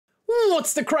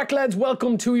What's the crack, lads?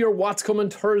 Welcome to your What's Coming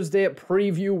Thursday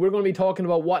preview. We're going to be talking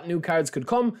about what new cards could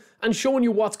come and showing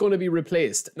you what's going to be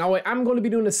replaced. Now, I am going to be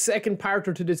doing a second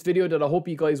parter to this video that I hope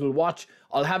you guys will watch.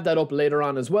 I'll have that up later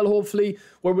on as well, hopefully,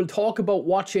 where we'll talk about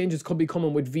what changes could be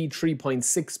coming with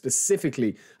V3.6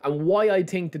 specifically and why I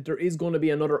think that there is going to be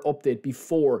another update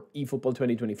before eFootball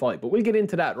 2025. But we'll get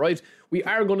into that, right? We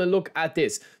are going to look at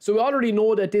this. So we already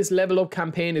know that this level up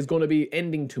campaign is going to be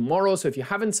ending tomorrow. So if you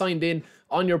haven't signed in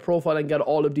on your profile and get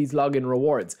all of these login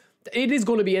rewards, it is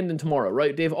going to be ending tomorrow,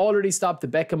 right? They've already stopped the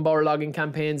Beckenbauer login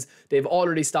campaigns. They've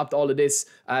already stopped all of this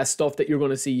stuff that you're going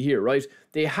to see here, right?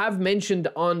 They have mentioned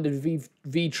on the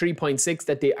V3.6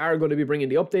 that they are going to be bringing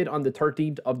the update on the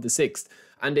 13th of the 6th.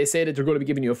 And they say that they're going to be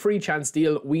giving you a free chance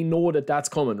deal. We know that that's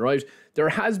coming, right? There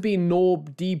has been no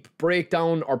deep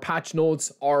breakdown or patch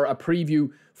notes or a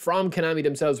preview from Konami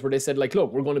themselves where they said, like,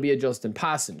 look, we're going to be adjusting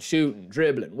passing, shooting,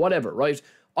 dribbling, whatever, right?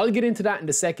 I'll get into that in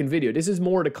the second video. This is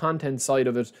more the content side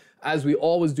of it, as we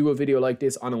always do a video like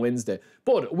this on a Wednesday.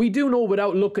 But we do know,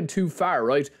 without looking too far,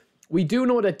 right, we do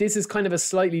know that this is kind of a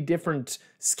slightly different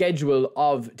schedule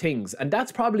of things. And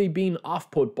that's probably been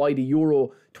off-put by the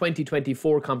Euro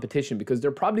 2024 competition, because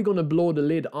they're probably going to blow the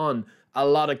lid on a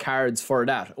lot of cards for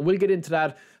that. We'll get into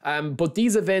that. But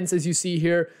these events, as you see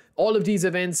here, all of these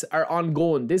events are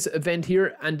ongoing. This event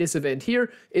here and this event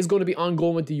here is going to be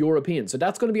ongoing with the European. So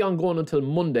that's going to be ongoing until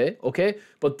Monday, okay?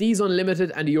 But these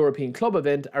Unlimited and the European Club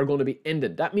event are going to be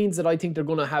ended. That means that I think they're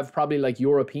going to have probably like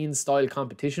European style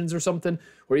competitions or something,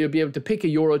 where you'll be able to pick a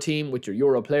Euro team with your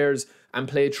Euro players and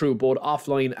play through both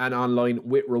offline and online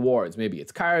with rewards. Maybe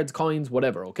it's cards, coins,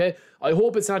 whatever, okay? I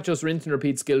hope it's not just rinse and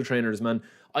repeat skill trainers, man.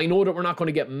 I know that we're not going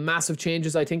to get massive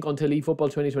changes, I think, until eFootball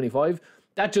 2025.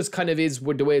 That just kind of is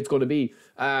the way it's going to be.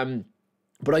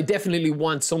 But I definitely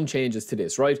want some changes to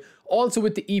this, right? Also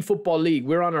with the eFootball League,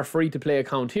 we're on our free-to-play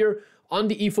account here. On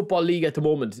the eFootball League at the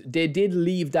moment, they did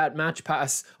leave that match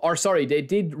pass, or sorry, they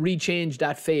did rechange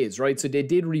that phase, right? So they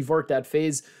did revert that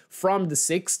phase from the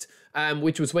 6th,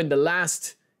 which was when the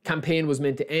last campaign was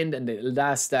meant to end and the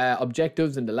last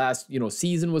objectives and the last,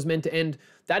 season was meant to end.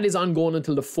 That is ongoing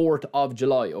until the 4th of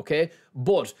July, okay?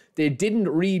 But they didn't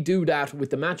redo that with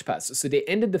the match pass. So they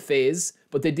ended the phase,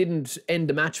 but they didn't end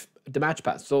the match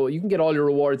pass. So you can get all your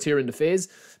rewards here in the phase,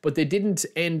 but they didn't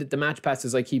end the match pass,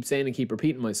 as I keep saying and keep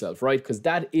repeating myself, right? Because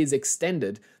that is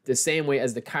extended the same way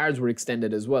as the cards were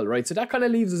extended as well, right? So that kind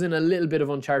of leaves us in a little bit of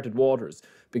uncharted waters,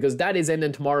 because that is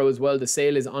ending tomorrow as well. The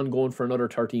sale is ongoing for another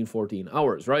 13, 14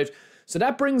 hours, right? So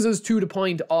that brings us to the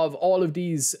point of all of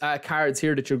these cards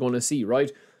here that you're going to see, right?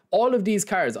 All of these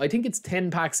cards, I think it's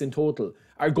 10 packs in total,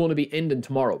 are going to be ending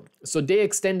tomorrow. So they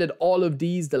extended all of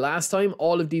these the last time.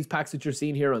 All of these packs that you're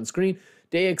seeing here on screen,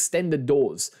 they extended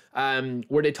those,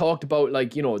 where they talked about,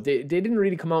 like, they didn't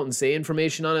really come out and say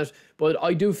information on it, but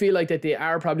I do feel like that they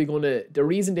are probably going to, the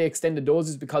reason they extended those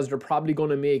is because they're probably going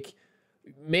to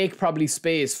make probably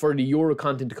space for the Euro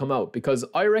content to come out, because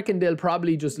I reckon they'll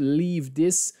probably just leave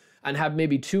this and have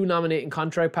maybe 2 nominating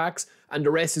contract packs, and the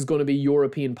rest is going to be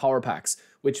European power packs,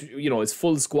 which, is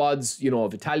full squads,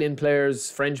 of Italian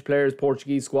players, French players,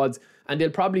 Portuguese squads, and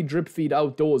they'll probably drip feed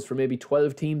out those for maybe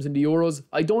 12 teams in the Euros.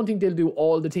 I don't think they'll do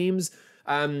all the teams.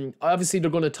 Obviously,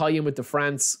 they're going to tie in with the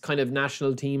France kind of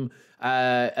national team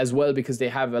as well, because they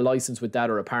have a license with that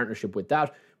or a partnership with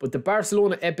that. But the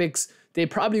Barcelona Epics, they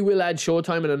probably will add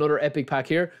Showtime and another Epic pack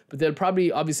here, but they'll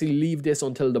probably obviously leave this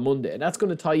until the Monday. And that's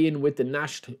going to tie in with the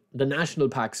national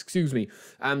packs,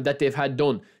 that they've had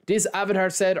done. This Avatar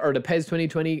set, or the PES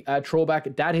 2020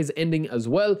 throwback, that is ending as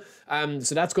well.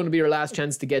 So that's going to be your last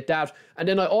chance to get that. And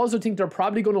then I also think they're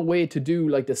probably going to wait to do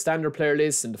like the standard player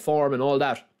lists and the form and all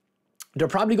that. They're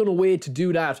probably going to wait to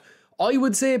do that. I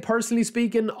would say, personally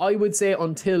speaking,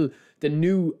 until the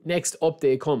new next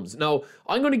update comes. Now,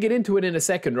 I'm going to get into it in a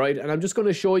second, right? And I'm just going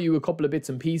to show you a couple of bits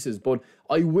and pieces, but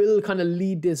I will kind of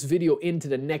lead this video into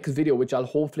the next video, which I'll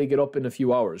hopefully get up in a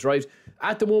few hours, right?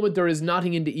 At the moment, there is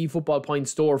nothing in the eFootball Point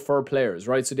store for players,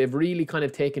 right? So they've really kind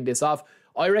of taken this off.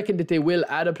 I reckon that they will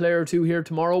add a player or two here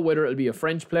tomorrow, whether it'll be a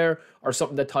French player or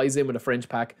something that ties in with a French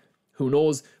pack. Who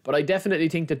knows? But I definitely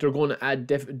think that they're going to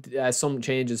add some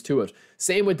changes to it.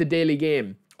 Same with the daily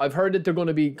game. I've heard that they're going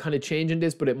to be kind of changing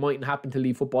this, but it mightn't happen till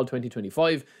eFootball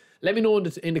 2025. Let me know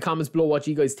in the comments below what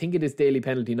you guys think of this daily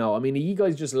penalty now. I mean, are you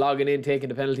guys just logging in, taking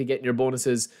the penalty, getting your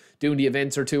bonuses, doing the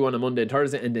events or two on a Monday and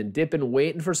Thursday, and then dipping,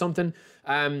 waiting for something?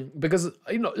 Because,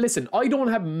 listen, I don't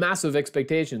have massive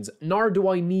expectations, nor do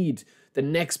I need the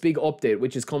next big update,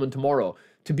 which is coming tomorrow,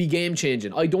 to be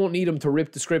game-changing. I don't need them to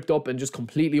rip the script up and just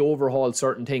completely overhaul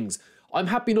certain things. I'm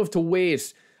happy enough to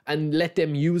wait and let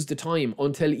them use the time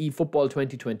until eFootball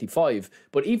 2025.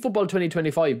 But eFootball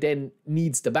 2025 then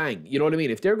needs to bang. You know what I mean?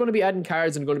 If they're going to be adding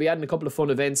cards and going to be adding a couple of fun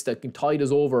events that can tide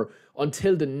us over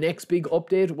until the next big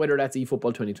update, whether that's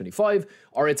eFootball 2025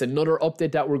 or it's another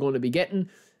update that we're going to be getting,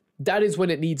 that is when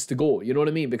it needs to go. You know what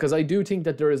I mean? Because I do think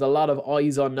that there is a lot of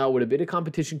eyes on now with a bit of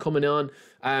competition coming on.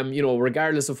 You know,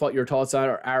 regardless of what your thoughts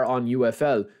are on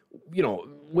UFL, you know,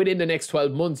 within the next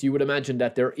 12 months, you would imagine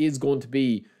that there is going to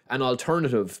be an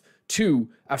alternative to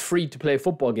a free-to-play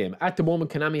football game. At the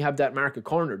moment, Konami have that market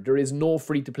cornered. There is no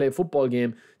free-to-play football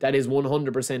game that is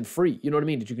 100% free. You know what I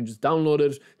mean? That you can just download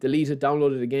it, delete it,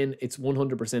 download it again. It's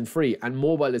 100% free, and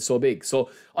mobile is so big. So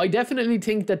I definitely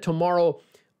think that tomorrow,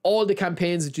 all the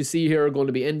campaigns that you see here are going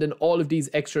to be ending. All of these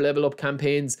extra level up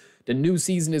campaigns. The new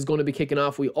season is going to be kicking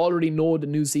off. We already know the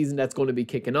new season that's going to be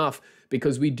kicking off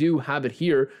because we do have it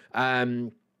here.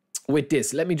 With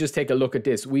this, let me just take a look at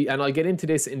this. And I'll get into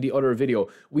this in the other video.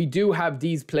 We do have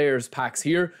these players packs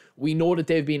here. We know that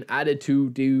they've been added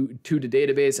to the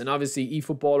database, and obviously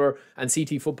eFootballer and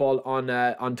CT Football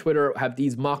on Twitter have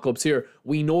these mock-ups here.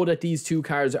 We know that these two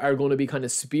cards are going to be kind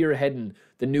of spearheading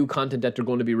the new content that they're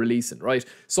going to be releasing, right?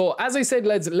 So as I said,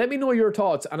 lads, let me know your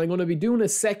thoughts, and I'm going to be doing a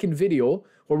second video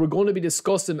where we're going to be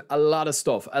discussing a lot of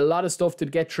stuff to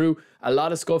get through, a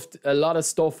lot of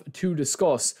stuff to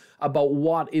discuss about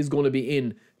what is going to be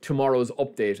in tomorrow's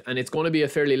update. And it's going to be a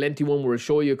fairly lengthy one where we'll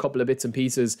show you a couple of bits and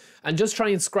pieces and just try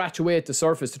and scratch away at the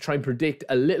surface to try and predict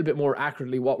a little bit more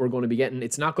accurately what we're going to be getting.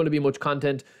 It's not going to be much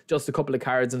content, just a couple of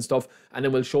cards and stuff, and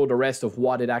then we'll show the rest of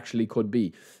what it actually could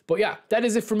be. But yeah, that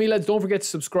is it for me, lads. Don't forget to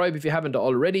subscribe if you haven't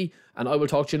already, and I will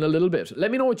talk to you in a little bit.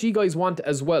 Let me know what you guys want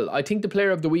as well. I think the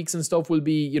player of the weeks and stuff will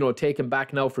be, you know, taken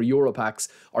back now for Euro packs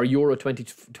or Euro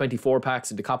 2024 packs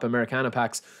and the Copa Americana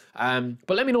packs. But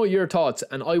let me know your thoughts,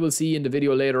 and I will see you in the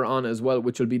video later on as well,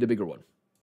 which will be the bigger one.